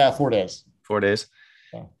 Yeah, 4 days. 4 days.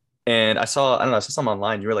 Yeah. And I saw something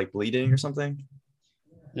online. You were like bleeding or something.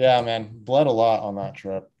 Yeah, man, bled a lot on that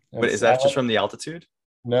trip. But is that just from the altitude?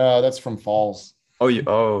 No, that's from falls.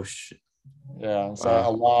 Oh shit. Yeah. So Wow.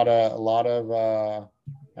 a lot of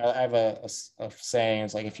I have a saying.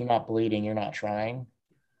 It's like, if you're not bleeding, you're not trying.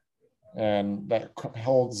 And that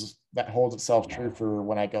holds itself true for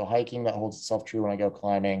when I go hiking. That holds itself true when I go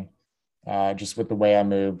climbing. Just with the way I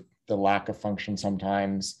move, the lack of function,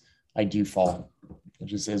 sometimes I do fall. It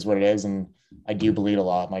just is what it is, and I do bleed a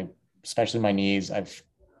lot. Especially my knees. I've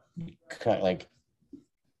cut like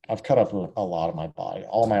I've cut up a lot of my body,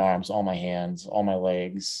 all my arms, all my hands, all my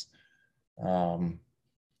legs.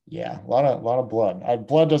 Yeah, a lot of blood.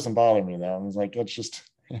 Blood doesn't bother me though. I was like, it's just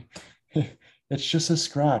a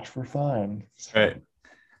scratch. We're fine. Right.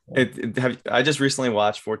 I just recently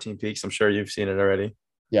watched 14 Peaks. I'm sure you've seen it already.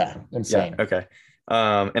 Yeah, Yeah. insane. Okay.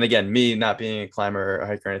 And again, me not being a climber or a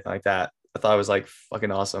hiker or anything like that, I thought it was like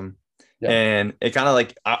fucking awesome. Yeah. And it kind of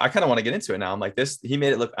like I kind of want to get into it now. I'm like this. He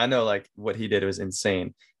made it look. I know like what he did was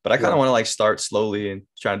insane, but I kind of Yeah. want to like start slowly and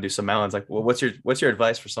try to do some mountains. Like, well, what's your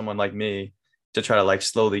advice for someone like me to try to like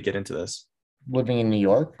slowly get into this? Living in New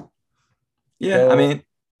York, Yeah, I go mean,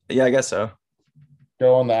 yeah, I guess so.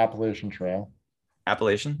 go on the Appalachian Trail.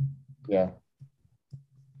 Appalachian. Yeah.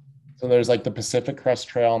 So there's like the Pacific Crest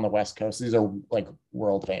Trail on the West Coast. These are like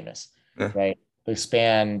world famous, Yeah. right? They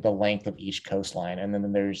span the length of each coastline. And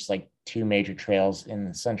then there's like two major trails in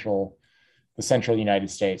the central United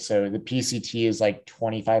States. So the PCT is like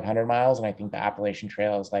 2,500 miles. And I think the Appalachian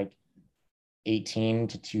Trail is like 18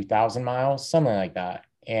 to 2,000 miles, something like that.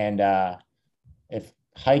 And if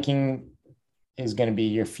hiking is going to be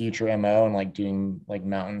your future MO and like doing like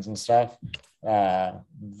mountains and stuff,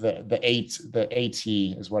 the AT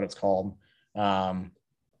is what it's called. Um,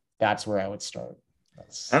 that's where I would start. I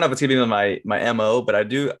don't know if it's gonna be my MO, but I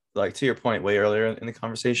do like to your point way earlier in the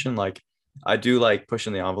conversation, like I do like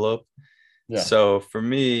pushing the envelope. Yeah. So for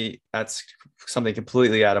me, that's something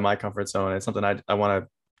completely out of my comfort zone. It's something I want to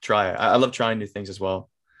try. I love trying new things as well.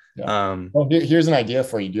 Yeah. Um, Well, here's an idea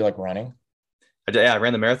for you. Do you like running? yeah, I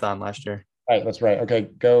ran the marathon last year. Right. That's right. Okay.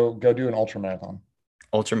 Go do an ultra marathon.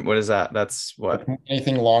 Ultra, what is that? That's Like what?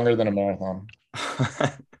 anything longer than a marathon.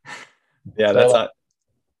 Yeah, So that's like, not.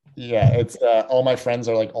 yeah, it's all my friends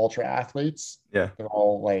are like ultra athletes. Yeah. They're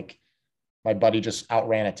all like, my buddy just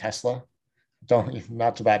outran a Tesla. Don't,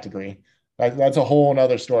 not to that degree. That's a whole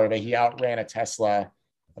nother story. But he outran a Tesla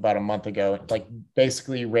about a month ago. Like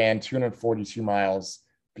basically ran 242 miles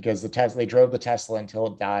because they drove the Tesla until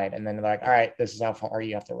it died, and then they're like, all right, this is how far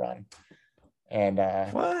you have to run. And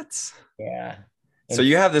What? yeah, So and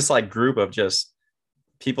you have this like group of just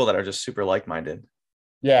people that are just super like-minded.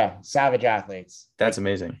 yeah, savage athletes, That's like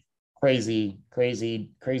amazing. crazy,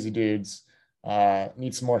 crazy, crazy dudes.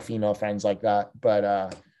 Need some more female friends like that.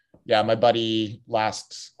 But yeah, my buddy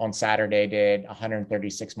last on Saturday did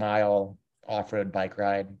 136-mile off-road bike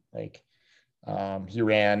ride. Like he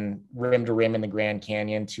ran rim to rim in the Grand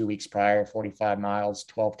Canyon 2 weeks prior, 45 miles,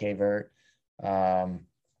 12K vert.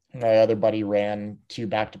 My other buddy ran two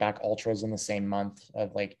back-to-back ultras in the same month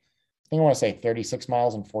of like, I think I want to say 36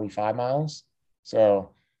 miles and 45 miles.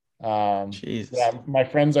 So Jesus. yeah, my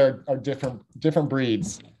friends are different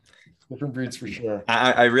breeds for sure.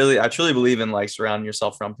 I truly believe in like surrounding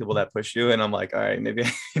yourself around people that push you. And I'm like, all right, maybe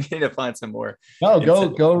I need to find some more. No, go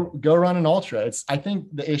Into, go go run an ultra. I think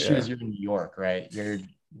the issue yeah. is you're in New York, right? You're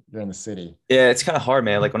in the city. Yeah, it's kind of hard,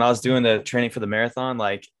 man. Like when I was doing the training for the marathon,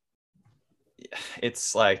 like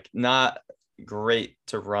it's like not great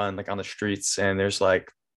to run like on the streets and there's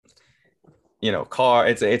like car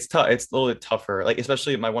it's tough, it's a little bit tougher, like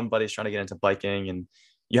especially my one buddy's trying to get into biking and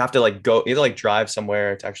you have to like go either like drive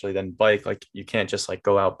somewhere to actually then bike, like you can't just like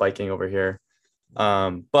go out biking over here.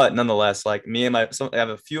 But nonetheless, like me and I have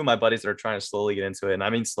a few of my buddies that are trying to slowly get into it, and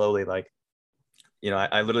I mean slowly, like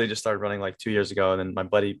I literally just started running like 2 years ago, and then my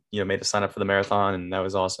buddy made a sign up for the marathon, and that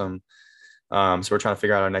was awesome. So we're trying to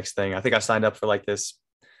figure out our next thing. I think I signed up for like this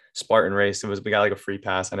Spartan race. We got like a free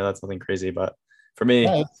pass. I know that's nothing crazy, but for me,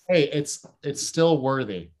 Yeah, hey, it's still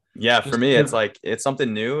worthy. yeah, for Just me, it's like it's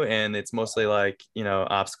something new and it's mostly like,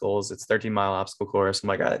 obstacles. It's 13-mile obstacle course. I'm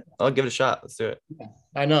like, I'll give it a shot. Let's do it.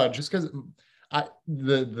 I know, just because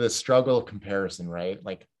the struggle of comparison, right?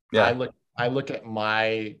 Like Yeah. I look at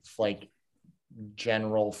my like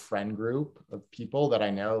general friend group of people that I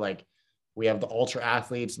know. Like we have the ultra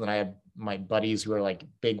athletes, and then I have my buddies who are like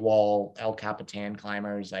big wall El Capitan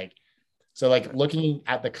climbers. Like so, like looking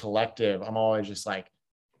at the collective, I'm always just like,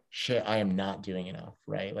 shit, I am not doing enough,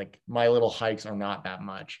 right? Like my little hikes are not that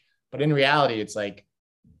much. But in reality, it's like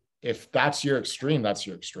if that's your extreme, that's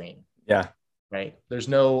your extreme, Yeah. right? It's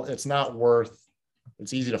not worth,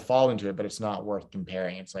 it's easy to fall into it, but it's not worth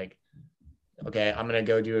comparing. It's like, okay, I'm going to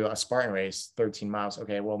go do a Spartan race, 13 miles.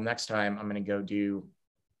 Okay, well, next time I'm going to go do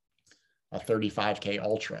a 35K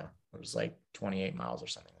ultra, which is like 28 miles or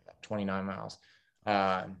something like that, 29 miles.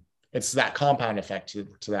 It's that compound effect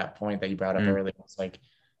to that point that you brought up earlier. It's like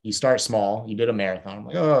you start small, you did a marathon. I'm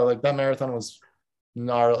like, oh, like that marathon was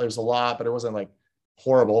gnarly. It was a lot, but it wasn't like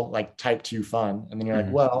horrible, like type 2 fun. And then you're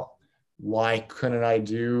like, well, why couldn't I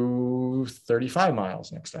do 35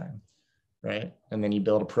 miles next time? right? And then you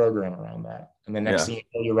build a program around that. And the next Yeah. thing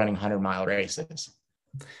you know, you're running 100-mile races.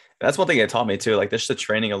 That's one thing it taught me too. Like just the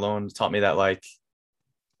training alone taught me that like,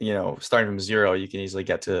 starting from zero, you can easily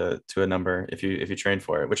get to a number if you train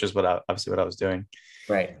for it, which is obviously what I was doing.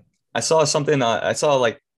 Right. I saw something. I saw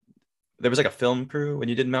like there was like a film crew when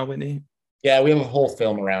you did Mount Whitney. Yeah, we have a whole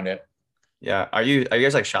film around it. Yeah. Are you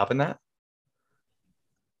guys like shopping that?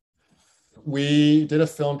 We did a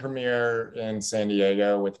film premiere in San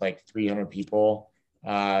Diego with like 300 people.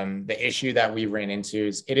 The issue that we ran into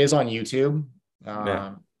is it is on YouTube.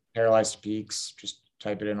 Yeah. Paralyzed Peaks, just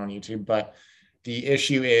type it in on YouTube. But the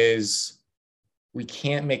issue is we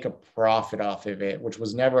can't make a profit off of it, which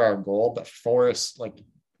was never our goal. But forest, like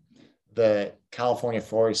the California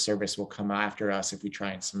Forest Service, will come after us if we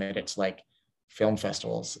try and submit it to like film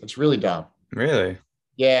festivals. It's really dumb. Really?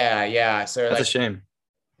 Yeah, yeah. So That's a like shame.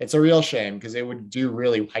 it's a real shame because it would do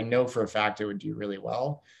really, I know for a fact it would do really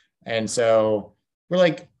well. And so we're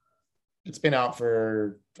like, it's been out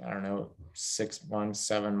for, I don't know, 6 months,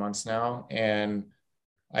 7 months now. And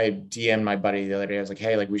I DM'd my buddy the other day. I was like,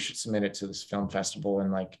 hey, like we should submit it to this film festival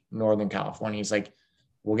in like Northern California. He's like,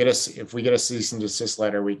 if we get a cease and desist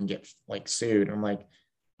letter, we can get like sued. I'm like,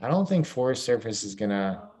 I don't think Forest Service is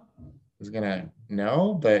gonna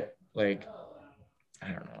know, but like,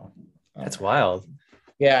 I don't know. That's wild.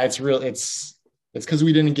 Yeah, it's real. It's because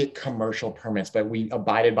we didn't get commercial permits, but we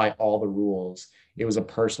abided by all the rules. It was a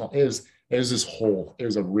personal. It was this whole. It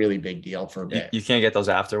was a really big deal for a You, bit. you can't get those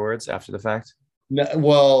afterwards after the fact. No,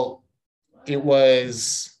 well, it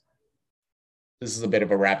was. This is a bit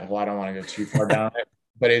of a rabbit hole. I don't want to go too far down it,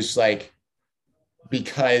 but it's like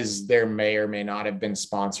because there may or may not have been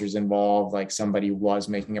sponsors involved. Like somebody was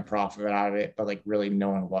making a profit out of it, but like really no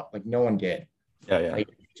one did. Yeah, yeah.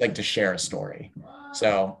 Like to share a story.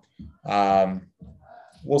 So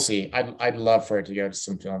we'll see. I'd love for it to go to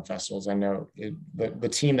some film festivals. I know the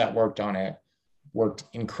team that worked on it worked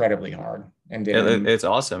incredibly hard and did It's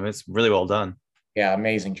awesome. It's really well done. yeah,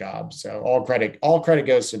 amazing job. So all credit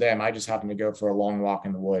goes to them. I just happened to go for a long walk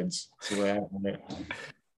in the woods. So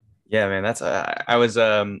Yeah, man. That's I was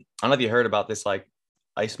I don't know if you heard about this like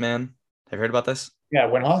Iceman. Have you heard about this? yeah,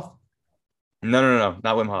 Winhoff. No,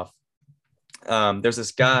 not Wim Hof. There's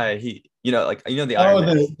this guy, the Iron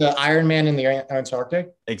Oh, Man. the Iron Man in the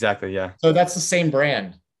Antarctic. Exactly, yeah. So that's the same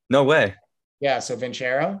brand. No way. Yeah. So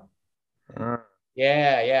Vincero. Uh,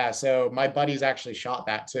 Yeah. So my buddies actually shot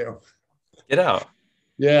that too. get out.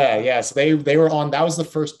 Yeah. So they were on, that was the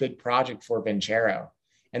first big project for Vincero.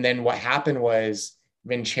 And then what happened was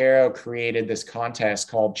Vincero created this contest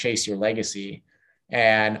called Chase Your Legacy.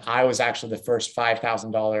 And I was actually the first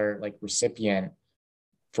 $5,000 like recipient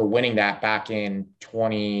for winning that back in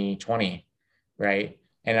 2020. Right.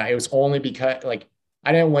 And it was only because like,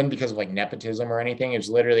 I didn't win because of like nepotism or anything. It was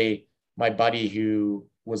literally my buddy who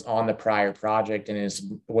was on the prior project and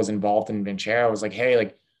was involved in Vincero. I was like, hey,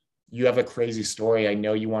 like, you have a crazy story. I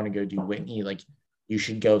know you want to go do Whitney. Like, you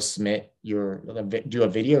should go do a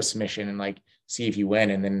video submission and like see if you win.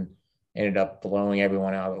 And then ended up blowing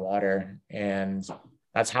everyone out of the water. And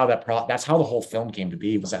that's how that's how the whole film came to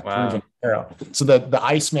be. Was that proven hero? So the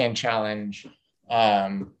Iceman challenge.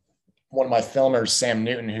 One of my filmers, Sam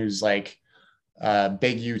Newton, who's like a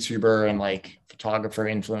big YouTuber and like photographer,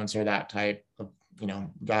 influencer, that type of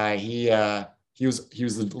guy. He was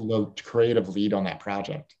the creative lead on that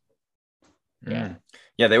project. Yeah.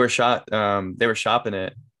 Yeah, they were shopping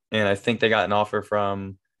it, and I think they got an offer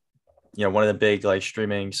from one of the big like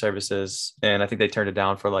streaming services, and I think they turned it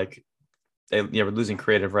down for like they were losing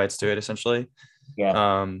creative rights to it essentially.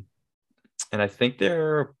 Yeah. And I think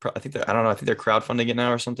they're I don't know, I think they're crowdfunding it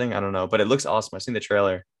now or something. I don't know, but it looks awesome. I've seen the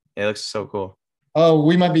trailer. It looks so cool. Oh,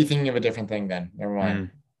 we might be thinking of a different thing then. Never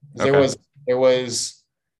mind. Okay. There was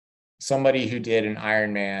somebody who did an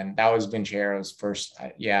Iron Man. That was Vincero's first.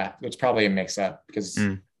 Yeah, it's probably a mix up because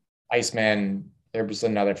Iceman, there was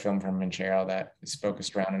another film from Vincero that is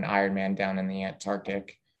focused around an Iron Man down in the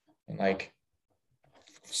Antarctic and like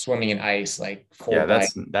swimming in ice, like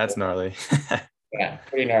that's gnarly. Yeah,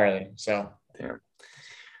 pretty gnarly. So Damn.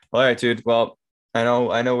 Well, all right, dude. Well, I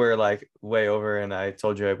know we're like way over, and I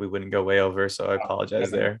told you we wouldn't go way over, so I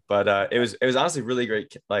apologize there. But it was honestly really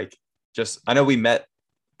great. Like, just I know we met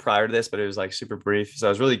prior to this, but it was like super brief, so it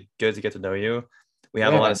was really good to get to know you. We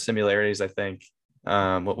have a lot of similarities, I think.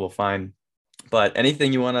 What we'll find. But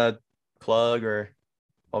anything you want to plug or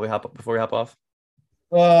before we hop off?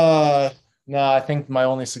 No, I think my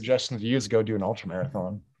only suggestion to you is go do an ultra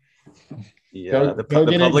marathon. Yeah, the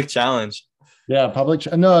public challenge. Yeah,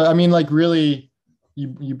 no, I mean, like really,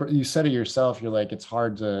 you said it yourself. You're like, it's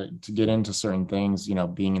hard to get into certain things,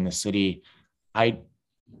 being in the city.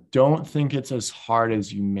 don't think it's as hard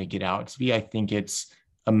as you make it out to be. I think it's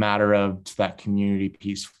a matter of that community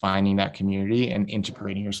piece, finding that community and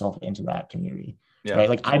integrating yourself into that community, Yeah. right?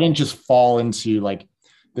 Like I didn't just fall into like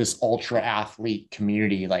this ultra athlete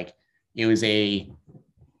community. Like it was a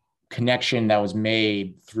connection that was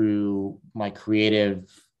made through my creative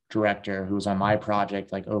director who was on my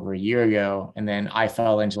project like over a year ago. And then I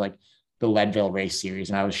fell into like the Leadville race series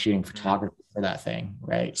and I was shooting photography for that thing.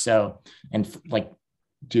 Right. So, and like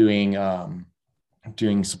doing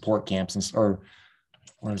support camps or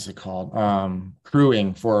what is it called?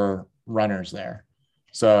 Crewing for runners there.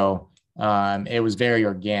 So it was very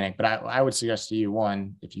organic, but I would suggest to you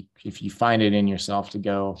one, if you find it in yourself to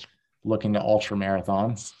go look into ultra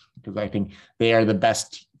marathons, because I think they are the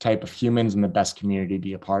best type of humans and the best community to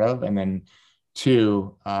be a part of. And then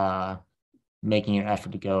two, making an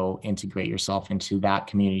effort to go integrate yourself into that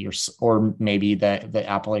community or maybe the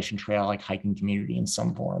Appalachian Trail, like hiking community in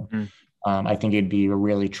some form. Mm. I think it'd be a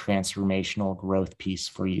really transformational growth piece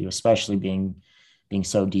for you, especially being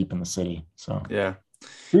so deep in the city. So Yeah.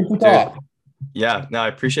 food for Dude. thought. Yeah, no, I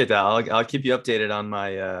appreciate that. I'll keep you updated on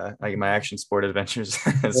my like my action sport adventures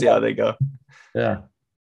and see Yeah. how they go. Yeah.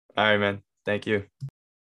 All right, man. Thank you.